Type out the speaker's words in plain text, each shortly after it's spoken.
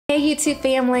Hey YouTube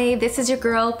family, this is your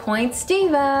girl Points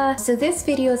Diva. So this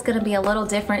video is going to be a little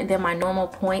different than my normal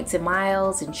points and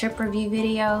miles and trip review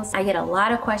videos. I get a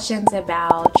lot of questions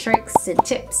about tricks and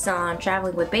tips on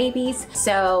traveling with babies.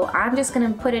 So I'm just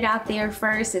going to put it out there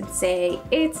first and say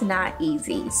it's not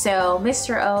easy. So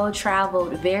Mr. O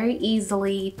traveled very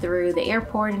easily through the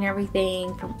airport and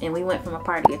everything, and we went from a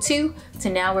party of 2 to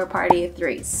now we're a party of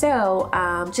 3. So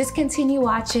just continue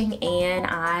watching and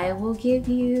I will give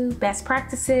you best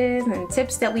practices and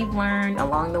tips that we've learned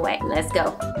along the way. Let's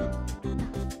go.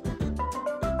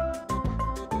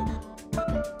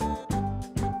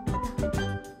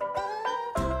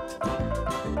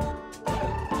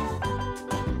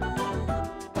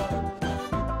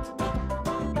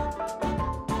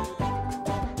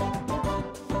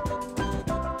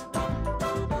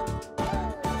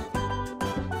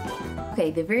 Okay,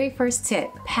 the very first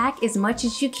tip, pack as much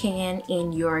as you can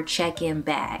in your check-in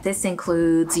bag. This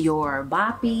includes your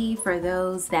boppy for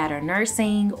those that are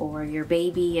nursing, or your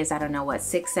baby is, I don't know what,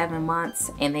 6-7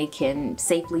 months, and they can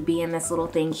safely be in this little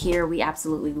thing here. We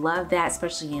absolutely love that,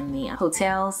 especially in the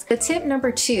hotels. The tip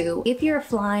number 2, if you're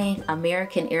flying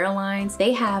American Airlines,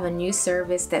 they have a new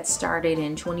service that started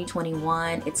in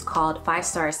 2021. It's called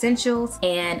 5-Star Essentials,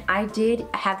 and I did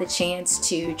have the chance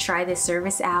to try this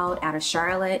service out of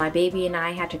Charlotte. My baby and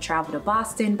I had to travel to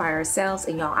Boston by ourselves,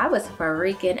 and y'all, I was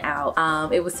freaking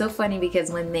out. It was so funny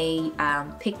because when they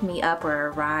picked me up or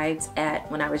arrived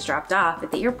when I was dropped off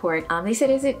at the airport, they said,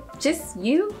 "Is it just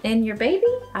you and your baby?"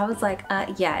 I was like,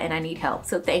 yeah, and I need help,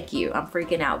 so thank you. I'm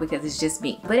freaking out because it's just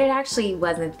me. But it actually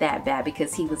wasn't that bad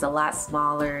because he was a lot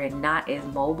smaller and not as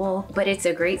mobile, but it's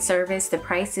a great service. The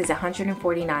price is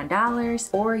 $149,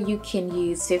 or you can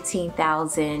use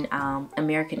 15,000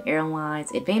 American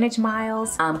Airlines Advantage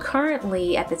miles.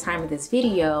 Currently, at the time of this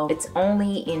video, it's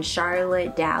only in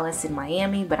Charlotte, Dallas, and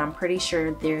Miami, but I'm pretty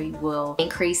sure they will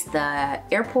increase the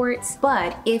airports.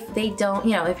 But if they don't,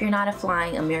 if you're not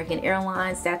flying American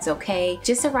Airlines, that's okay.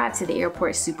 Just arrive to the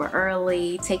airport super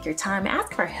early, take your time,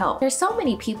 ask for help. There's so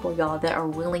many people, y'all, that are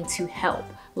willing to help.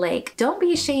 Like, don't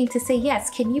be ashamed to say, yes,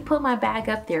 can you put my bag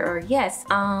up there? Or yes,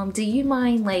 do you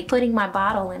mind like putting my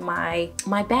bottle in my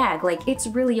bag? Like, it's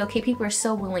really okay. People are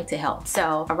so willing to help.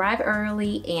 So arrive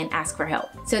early and ask for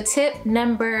help. So tip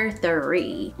number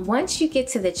 3, once you get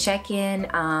to the check-in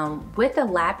with a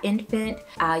lap infant,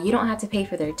 you don't have to pay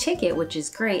for their ticket, which is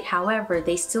great. However,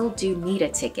 they still do need a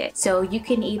ticket. So you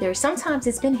can either, sometimes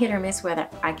it's been hit or miss whether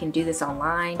I can do this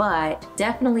online, but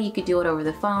definitely you could do it over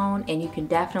the phone, and you can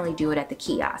definitely do it at the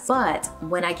kiosk. But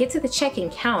when I get to the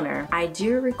check-in counter, I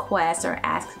do request or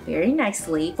ask very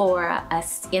nicely for an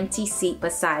empty seat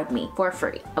beside me for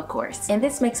free, of course. And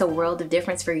this makes a world of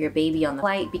difference for your baby on the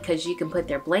flight because you can put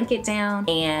their blanket down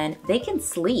and they can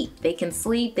sleep. They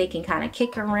can kind of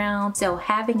kick around. So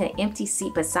having an empty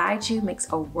seat beside you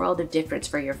makes a world of difference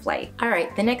for your flight. All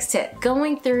right, the next tip,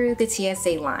 going through the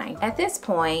TSA line. At this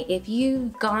point, if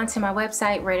you've gone to my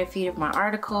website, read a few of my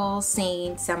articles,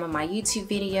 seen some of my YouTube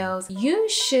videos, you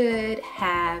should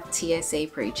have TSA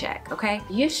Pre-Check, okay?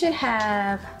 You should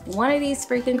have one of these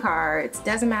freaking cards,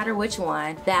 doesn't matter which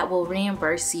one, that will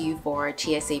reimburse you for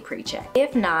TSA Pre-Check.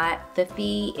 If not, the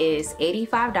fee is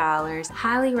 $85.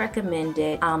 Highly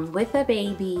recommended. With a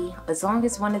baby, as long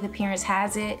as one of the parents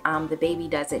has it, the baby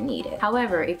doesn't need it.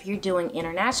 However, if you're doing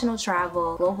international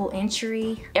travel, global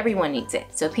entry, everyone needs it.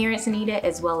 So parents need it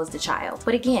as well as the child.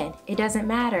 But again, it doesn't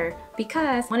matter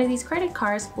because one of these credit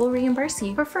cards will reimburse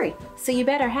you for free. So you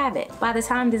better have it by the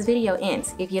time this video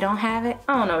ends. If you don't have it,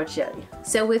 I don't know what to tell you.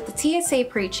 So with the TSA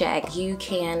Pre-Check, you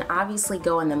can obviously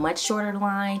go in the much shorter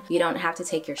line. You don't have to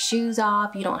take your shoes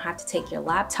off. You don't have to take your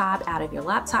laptop out of your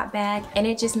laptop bag. And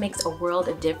it just makes a world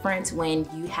of difference when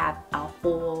you have a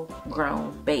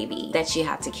full-grown baby that you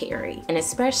have to carry. And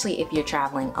especially if you're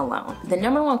traveling alone. The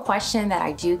number one question that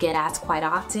I do get asked quite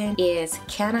often is,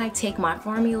 can I take my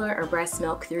formula or breast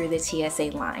milk through the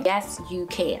TSA line? Yes, you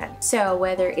can. So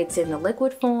whether it's in the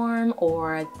liquid form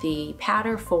or the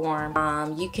powder form,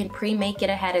 you can pre-make it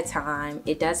ahead of time.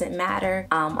 It doesn't matter.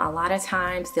 A lot of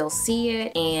times they'll see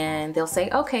it and they'll say,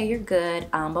 okay, you're good.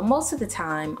 But most of the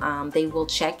time they will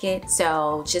check it.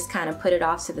 So just kind of put it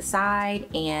off to the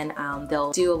side and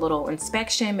they'll do a little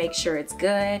inspection, make sure it's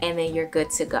good, and then you're good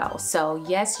to go. So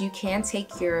yes, you can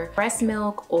take your breast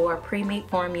milk or pre-made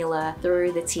formula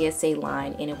through the TSA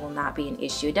line and it will not be an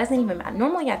issue. It doesn't even matter.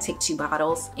 Normally I take 2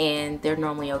 bottles and they're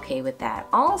normally okay with that.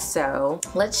 Also,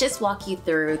 let's just walk you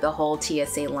through the whole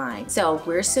TSA line. So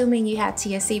we're assuming you have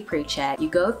TSA Pre-Check. You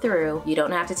go through, you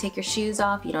don't have to take your shoes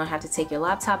off, you don't have to take your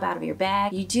laptop out of your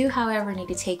bag. You do, however, need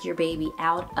to take your baby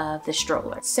out of the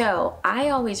stroller. So I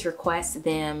always request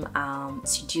them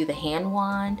to do the hand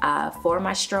wand for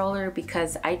my stroller,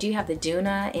 because I do have the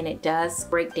Duna and it does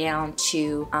break down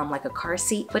to like a car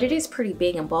seat, but it is pretty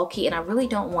big and bulky, and I really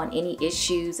don't want any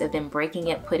issues of them breaking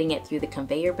it, putting it through the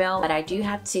conveyor belt. But I do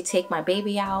have to take my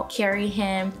baby out, carry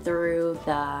him through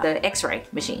the x-ray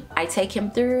machine. I take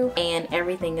him through and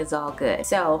everything is all good.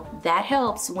 So that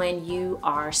helps when you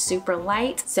are super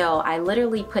light. So I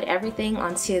literally put everything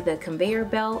onto the conveyor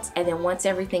belt, and then once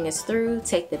everything is through,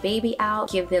 take the baby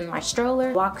out, give them my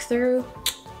stroller, walk through.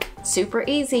 Super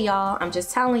easy, y'all. I'm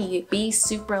just telling you, be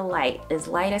super light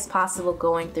as possible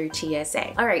going through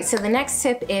TSA. All right, so the next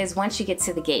tip is once you get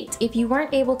to the gate, if you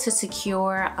weren't able to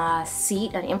secure a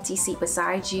seat, an empty seat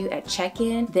beside you at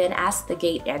check-in, then ask the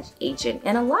gate agent.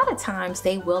 And a lot of times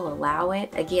they will allow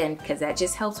it, again, because that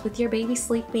just helps with your baby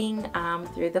sleeping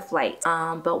through the flight.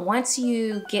 But once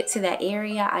you get to that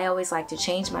area, I always like to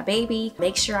change my baby,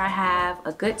 make sure I have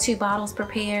a good 2 bottles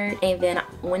prepared. And then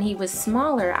when he was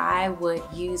smaller, I would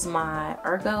use my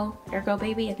ergo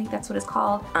baby, I think that's what it's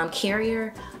called,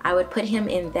 carrier. I would put him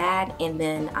in that, and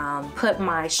then put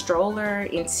my stroller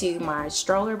into my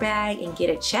stroller bag and get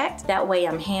it checked. That way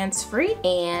I'm hands-free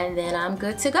and then I'm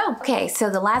good to go. Okay, so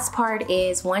the last part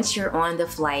is once you're on the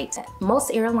flight,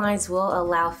 most airlines will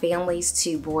allow families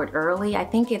to board early. I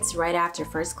think it's right after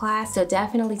first class, so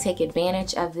definitely take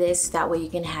advantage of this. That way you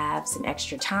can have some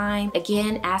extra time.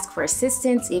 Again, ask for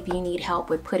assistance if you need help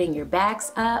with putting your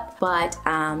bags up, but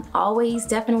always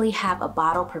definitely have a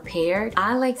bottle prepared.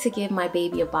 I like to give my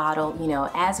baby a bottle, you know,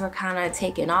 as we're kind of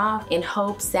taking off, in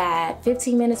hopes that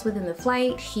 15 minutes within the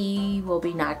flight, he will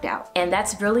be knocked out. And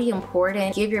that's really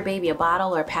important. Give your baby a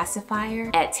bottle or pacifier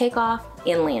at takeoff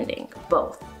and landing,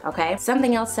 both. Okay,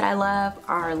 something else that I love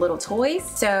are little toys.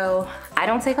 So I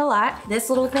don't take a lot.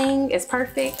 This little thing is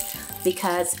perfect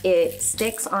because it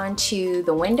sticks onto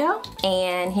the window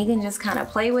and he can just kind of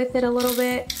play with it a little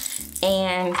bit.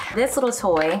 And this little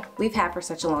toy we've had for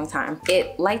such a long time.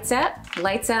 It lights up,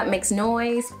 makes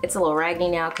noise. It's a little raggedy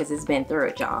now because it's been through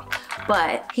it, y'all.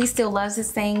 But he still loves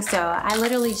this thing, so I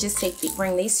literally just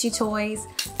bring these 2 toys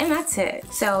and that's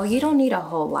it. So you don't need a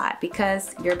whole lot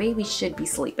because your baby should be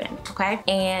sleeping, okay?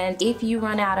 And if you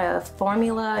run out of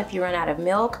formula, if you run out of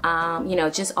milk, you know,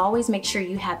 just always make sure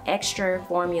you have extra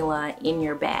formula in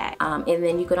your bag. And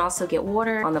then you can also get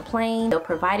water on the plane. They'll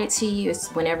provide it to you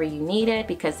whenever you need it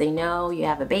because they know you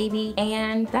have a baby,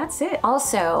 and that's it.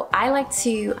 Also, I like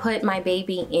to put my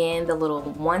baby in the little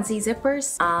onesie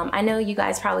zippers. I know you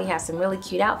guys probably have some really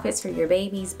cute outfits for your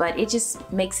babies, but it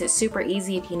just makes it super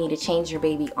easy if you need to change your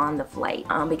baby on the flight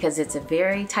because it's a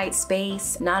very tight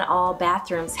space. Not all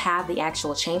bathrooms have the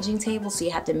actual changing table, so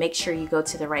you have to make sure you go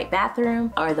to the right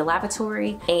bathroom or the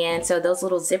lavatory. And so those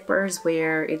little zippers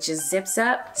where it just zips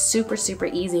up, super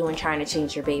easy when trying to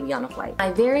change your baby on a flight.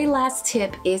 My very last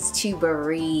tip is to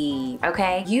breathe.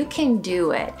 Okay, you can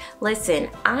do it. Listen,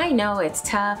 I know it's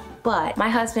tough, but my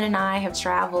husband and I have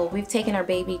traveled. We've taken our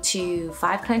baby to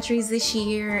 5 countries this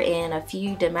year and a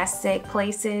few domestic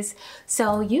places,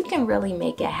 so you can really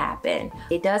make it happen.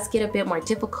 It does get a bit more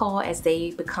difficult as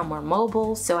they become more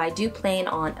mobile, so I do plan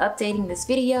on updating this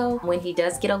video when he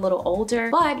does get a little older.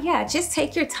 But yeah, just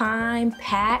take your time,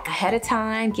 pack ahead of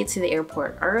time, get to the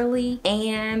airport early,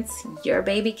 and your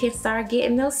baby can start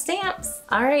getting those stamps.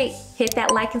 All right, hit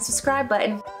that like and subscribe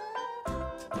button.